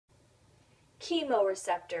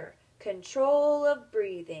Chemoreceptor, Control of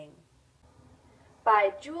Breathing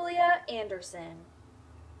by Julia Anderson.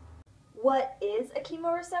 What is a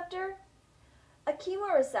chemoreceptor? A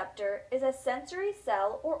chemoreceptor is a sensory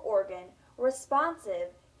cell or organ responsive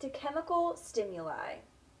to chemical stimuli.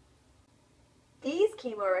 These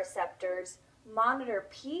chemoreceptors monitor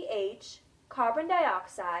pH, carbon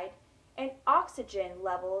dioxide, and oxygen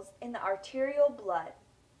levels in the arterial blood.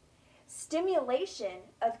 Stimulation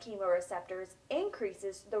of chemoreceptors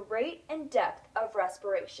increases the rate and depth of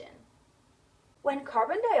respiration. When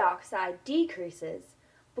carbon dioxide decreases,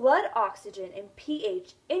 blood oxygen and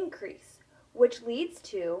pH increase, which leads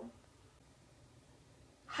to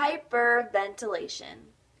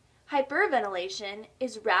hyperventilation. Hyperventilation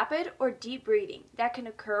is rapid or deep breathing that can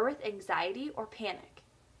occur with anxiety or panic.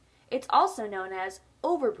 It's also known as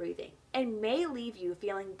overbreathing and may leave you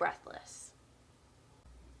feeling breathless.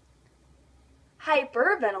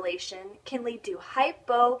 Hyperventilation can lead to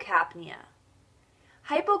hypocapnia.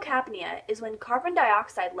 Hypocapnia is when carbon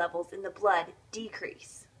dioxide levels in the blood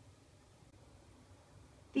decrease.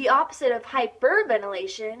 The opposite of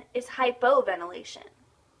hyperventilation is hypoventilation.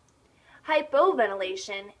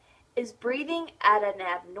 Hypoventilation is breathing at an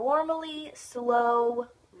abnormally slow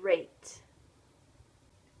rate.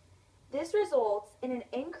 This results in an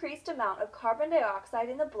increased amount of carbon dioxide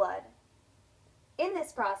in the blood. In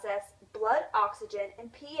this process, blood oxygen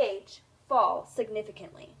and pH fall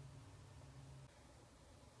significantly.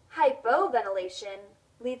 Hypoventilation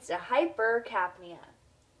leads to hypercapnia.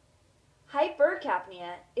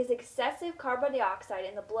 Hypercapnia is excessive carbon dioxide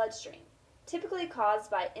in the bloodstream, typically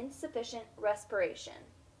caused by insufficient respiration.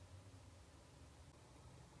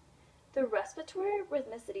 The respiratory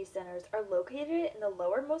rhythmicity centers are located in the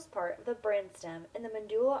lowermost part of the brainstem in the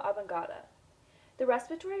medulla oblongata. The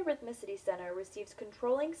respiratory rhythmicity center receives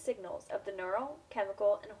controlling signals of the neural,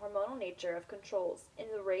 chemical, and hormonal nature of controls in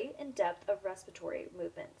the rate and depth of respiratory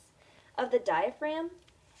movements of the diaphragm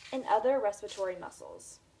and other respiratory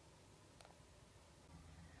muscles.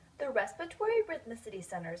 The respiratory rhythmicity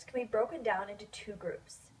centers can be broken down into two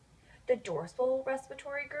groups: the dorsal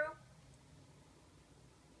respiratory group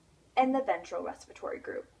and the ventral respiratory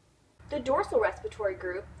group. The dorsal respiratory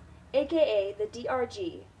group, aka the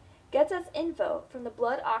DRG, gets us info from the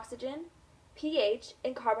blood oxygen, pH,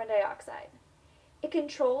 and carbon dioxide. It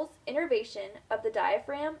controls innervation of the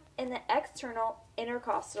diaphragm and the external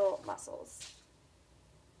intercostal muscles.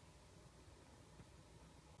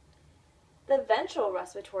 The ventral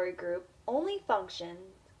respiratory group only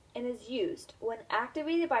functions and is used when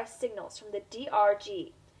activated by signals from the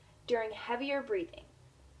DRG during heavier breathing.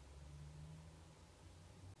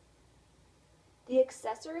 The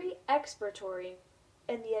accessory expiratory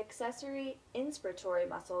and the accessory inspiratory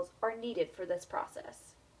muscles are needed for this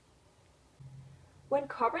process. When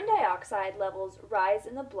carbon dioxide levels rise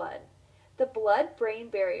in the blood-brain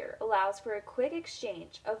barrier allows for a quick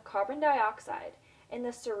exchange of carbon dioxide in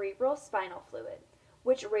the cerebral spinal fluid,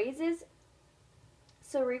 which raises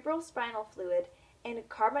cerebral spinal fluid and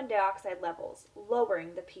carbon dioxide levels,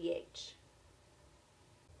 lowering the pH.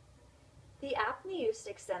 The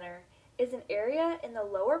apneustic center is an area in the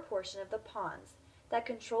lower portion of the pons that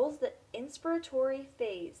controls the inspiratory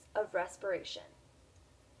phase of respiration.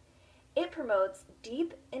 It promotes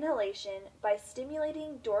deep inhalation by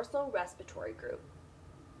stimulating dorsal respiratory group.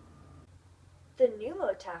 The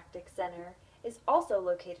pneumotactic center is also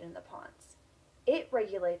located in the pons. It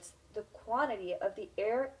regulates the quantity of the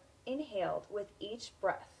air inhaled with each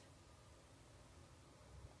breath.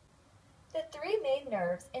 The three main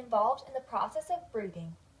nerves involved in the process of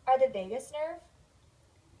breathing are the vagus nerve,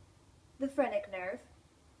 the phrenic nerve,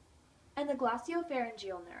 and the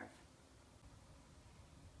glossopharyngeal nerve.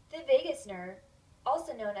 The vagus nerve,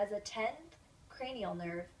 also known as the 10th cranial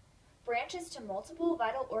nerve, branches to multiple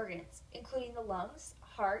vital organs, including the lungs,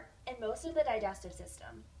 heart, and most of the digestive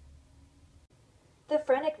system. The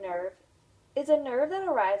phrenic nerve is a nerve that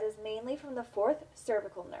arises mainly from the 4th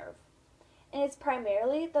cervical nerve, and is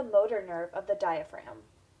primarily the motor nerve of the diaphragm.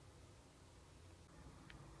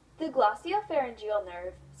 The glossopharyngeal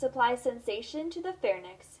nerve supplies sensation to the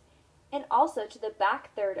pharynx and also to the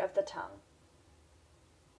back third of the tongue.